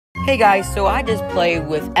Hey guys, so I just played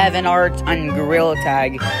with EvanArts on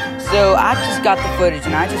GorillaTag. So I just got the footage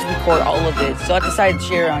and I just record all of it. So I decided to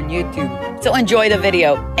share it on YouTube. So enjoy the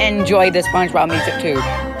video. Enjoy the SpongeBob music too.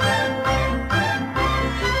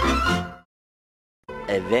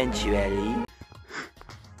 Eventually.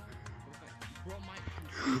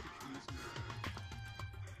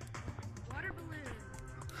 Water balloon.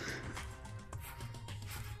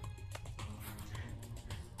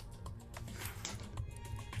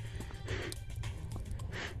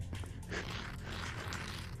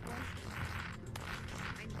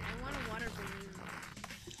 I want a water balloon.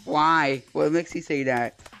 Why? What makes you say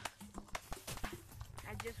that?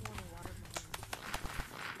 I just want a water balloon.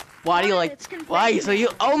 Why do you like? Why? So you?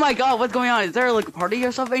 Oh my God! What's going on? Is there like a party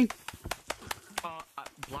or something?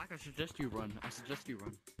 Black, I suggest you run.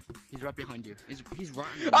 He's right behind you. He's right.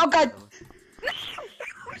 Oh God!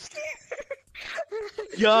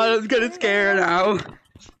 Yeah, I'm getting scared now.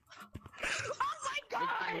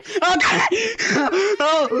 Oh God!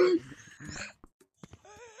 Oh!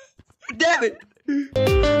 Damn it! You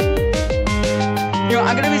know,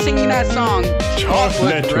 I'm gonna be singing that song.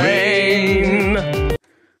 Chocolate rain.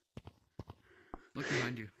 Look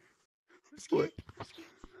behind you. What?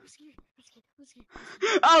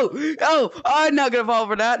 Oh! I'm not gonna fall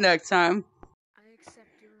for that next time. I accept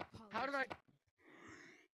your apology. How did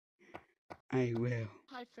I will.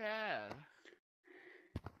 Hi, fair.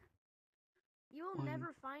 You'll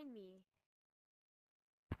never find me.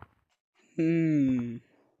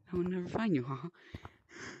 I will never find you, huh?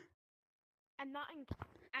 I'm not in.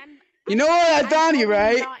 You know what? I found you,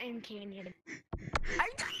 right? I'm not in Canyon.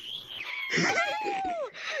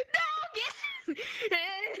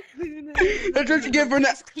 That's what you get for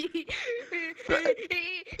not.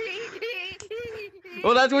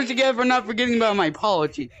 Well, that's what you get for not forgetting about my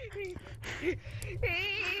apology.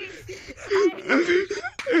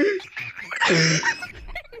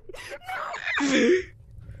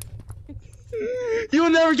 You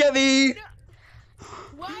will never get me.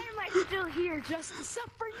 Why am I still here just to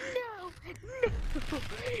suffer? No.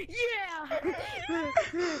 Yeah.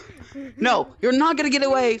 No, you're not gonna get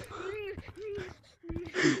away.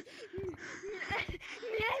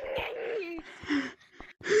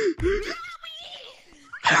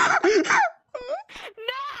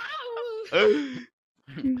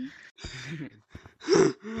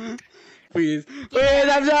 Please,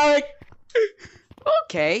 I'm sorry.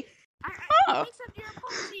 Okay. I accept your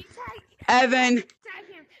apology. Tag Evan. Tag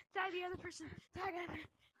him. Tag the other person. Tag Evan.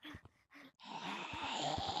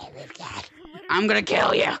 I'm gonna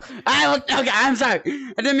kill you. Okay, I'm sorry.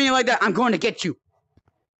 I didn't mean it like that. I'm going to get you.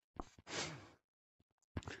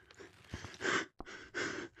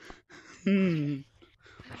 I'm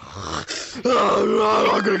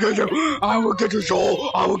gonna get you. I will get your soul.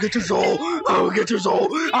 I will get your soul. I will get your soul.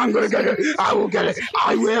 I'm gonna get it. I will get it.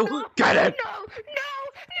 I will get it.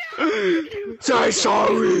 No. Say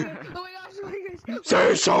sorry. Oh my gosh. Oh my gosh.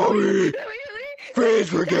 Say sorry. Please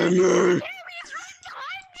forgive me.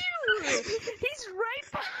 He's right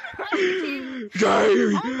behind you.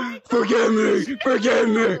 Say, forgive me. Forgive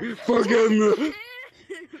me. Forgive me.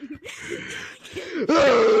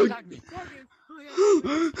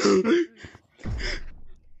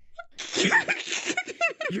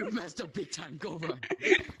 You messed up big time. Go run.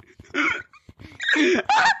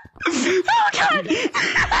 Oh God!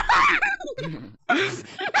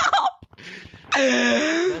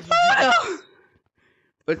 No!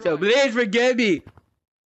 But so please forgive me.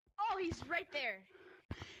 Oh, he's right there.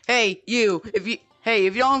 Hey, you. If you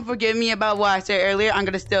don't forgive me about what I said earlier, I'm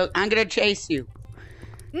gonna chase you.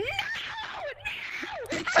 No.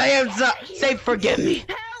 Say forgive me.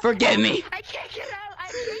 Forgive me. I can't get out.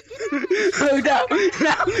 Oh no,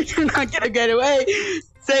 you're not gonna get away.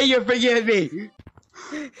 Say you forgive me.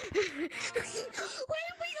 Why are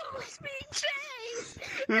we always being chased?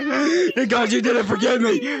 Because you didn't forgive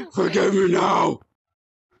me. Forgive me now.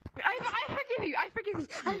 I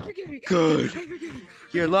forgive you. Good.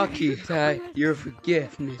 You're lucky that your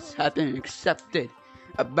forgiveness has been accepted.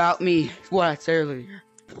 About me, what I said earlier.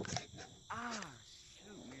 Shoot,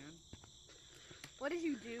 man. What did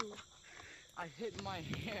you do? I hit my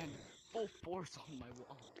hand full force on my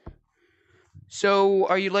wall. So,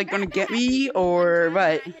 are you like gonna get me or what?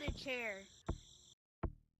 I hit a chair.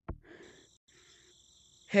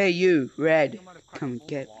 Hey, you, Red, come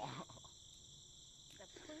get me.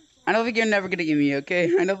 I don't think you're never gonna get me,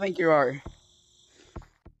 okay? I don't think you are.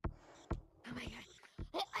 Oh my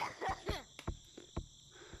God.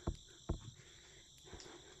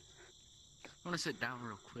 I want to sit down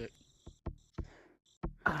real quick.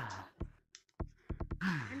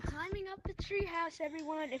 I'm climbing up the treehouse,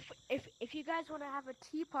 everyone. If you guys want to have a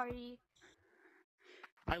tea party,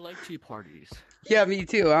 I like tea parties. Yeah, me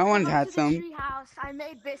too. I wanted to come have up to the some. treehouse. I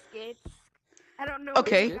made biscuits. I don't know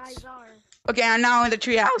Okay. where you guys are. Okay, I'm now in the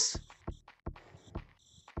treehouse.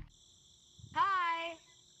 Hi.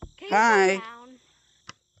 Can you Hi. go down?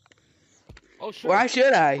 Oh, sure. Why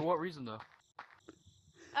should I? For what reason, though?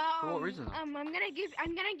 For what reason, though? I'm gonna give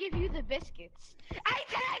you the biscuits. I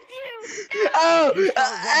tagged you. Oh, You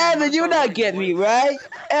start running, Evan, you you're start not running, getting me, boy. right?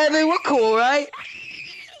 Evan, we're cool, right?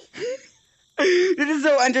 This is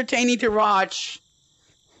so entertaining to watch.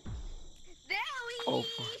 Oh,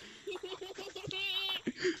 fuck.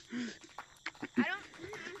 I don't.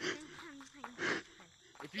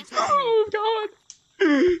 If you tag me, Oh, God.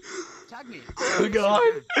 tag me. Oh, God.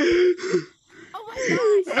 Oh my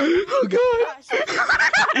gosh. Oh, God.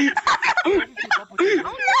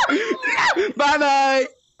 Bye-bye.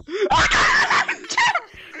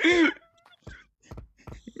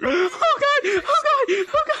 Oh God! Oh God!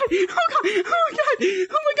 Oh God! Oh God! Oh God!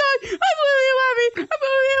 Oh my God! I'm really laughing. I'm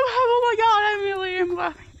really laughing. Oh my God! I really am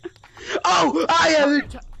laughing. Oh, I am.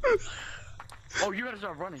 Oh, you gotta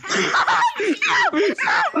start running. Oh no! No!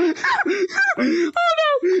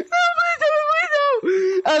 Please don't!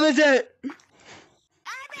 Please don't! That's it.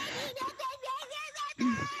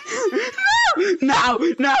 No!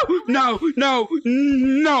 No! No! No!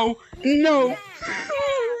 No! No!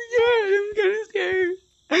 Oh God! I'm kind of scared.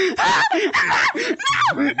 No! No!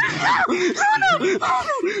 Oh no!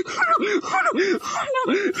 Oh no! Oh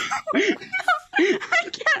no! I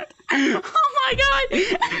can't! Oh my God!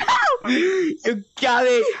 No! You got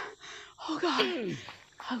me! Oh God!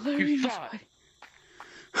 I literally You just thought.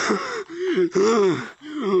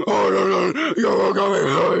 Oh no! You got me!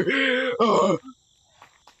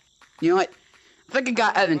 You know what? I think I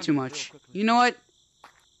got Evan too much. You know what?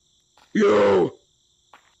 You!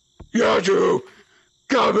 Yes, you!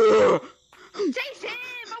 Come here! Chase him!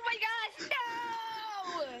 Oh my gosh,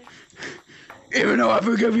 no! Even though I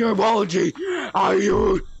forgive your apology, I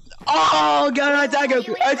use. Oh God! I tag him!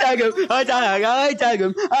 I tag him! I tag him! I tag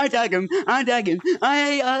him! I tag him! I tag him!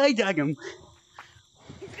 I tag him!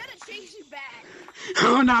 He's gonna chase you back.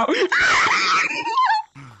 Oh no!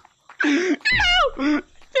 No!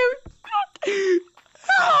 Dude! Oh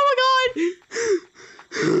my God! Meow,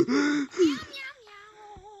 meow,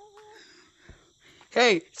 meow.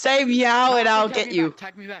 Hey, say meow and I'll get you.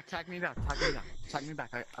 Tag me back. Tag me back. Tag me back. Tag me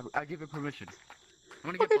back. I give you permission. I'm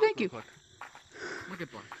gonna get Okay, blocked thank you. real quick. I'm gonna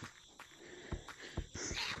get blocked.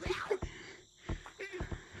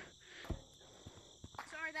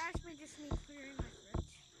 Sorry, that actually just me clearing my fridge.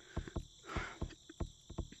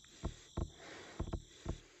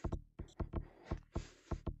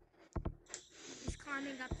 He's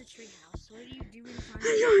climbing up the treehouse. What are you doing climbing up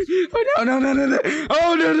the treehouse? Oh no!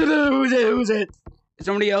 Oh no! Who's it? Who's it? Is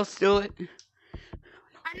somebody else steal it? I'm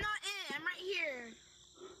not in it. I'm right here.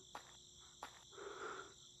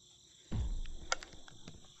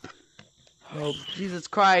 Oh Jesus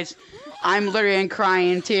Christ! I'm literally crying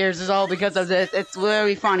in tears. It's all because of this. It's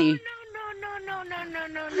very funny. No.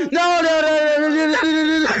 No!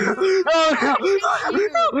 Oh no!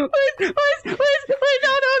 Please! No!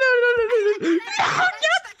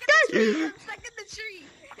 I'm stuck in the tree.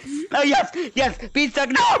 Oh yes! Be stuck.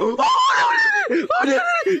 No! Oh no! No!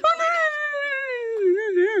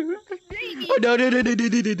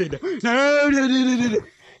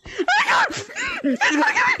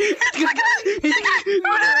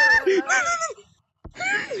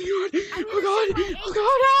 Oh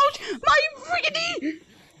God! Ouch! My freaking knee!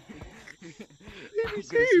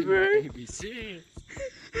 ABC.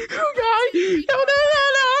 Oh God! No! God!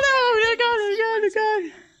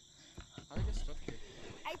 How did I get stuck here?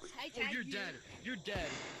 I Oh, tagged you're you. dead. You're dead.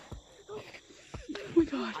 Oh my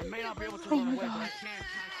God! I may not be able to Oh run my away, but I God. can't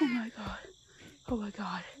catch Oh you. my God! Oh my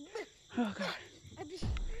God! Oh God! I'm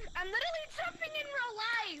literally jumping in real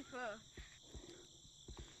life.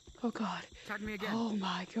 Oh God! Tag me again. Oh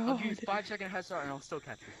my I'll give you God! 5-second head start and I'll still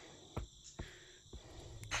catch you.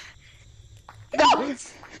 No! And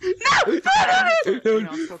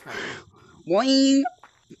I'll still catch you. Boing!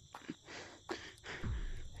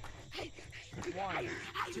 1,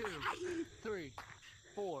 2, 3,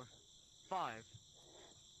 4, 5.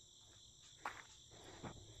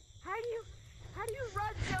 How do you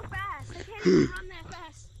run so fast? I can't even run that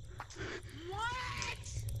fast. What?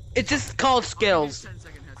 It's just called skills.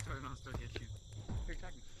 10-second head start and I'll still get you. Here,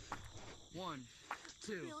 tag me. 1,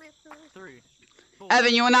 2, 3, 4.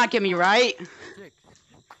 Evan, you will not get me, right? 6,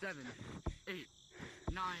 7, 8,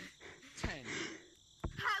 9, 10.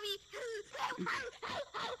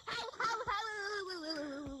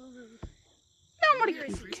 No! somebody. You're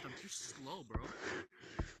slow, bro.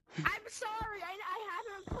 I'm sorry, I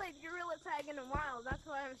haven't played GorillaTag in a while. That's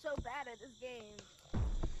why I'm so bad at this game.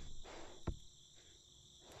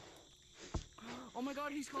 Oh my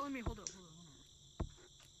god, he's calling me. Hold up.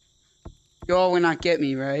 Y'all will not get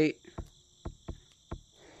me, right?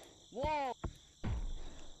 Whoa.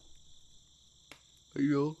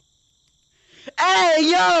 Yo. Hey,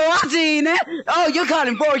 yo, I seen that. Oh, you're caught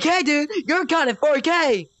in 4K, dude. You're caught in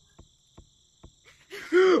 4K.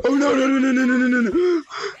 Oh, no.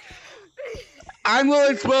 I'm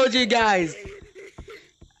gonna explode you guys.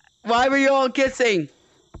 Why were you all kissing?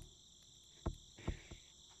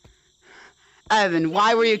 Evan,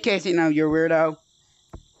 why were you kissing? Oh, you're weirdo.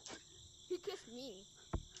 He kissed me.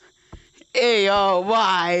 Hey, yo,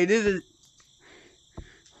 why? This is...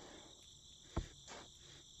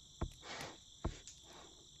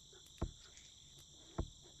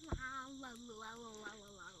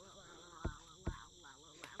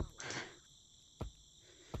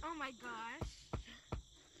 Oh my gosh.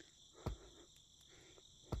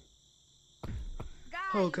 Guys,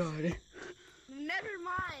 Oh, God. never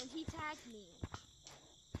mind, he tagged me.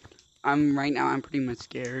 Right now, I'm pretty much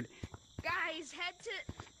scared. Guys, head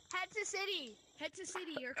to city. Head to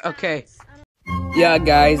city. You're Okay. crowds. Yeah,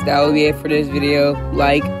 guys, that will be it for this video.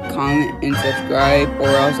 Like, comment, and subscribe, or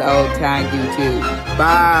else I'll tag you too.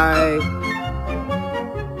 Bye.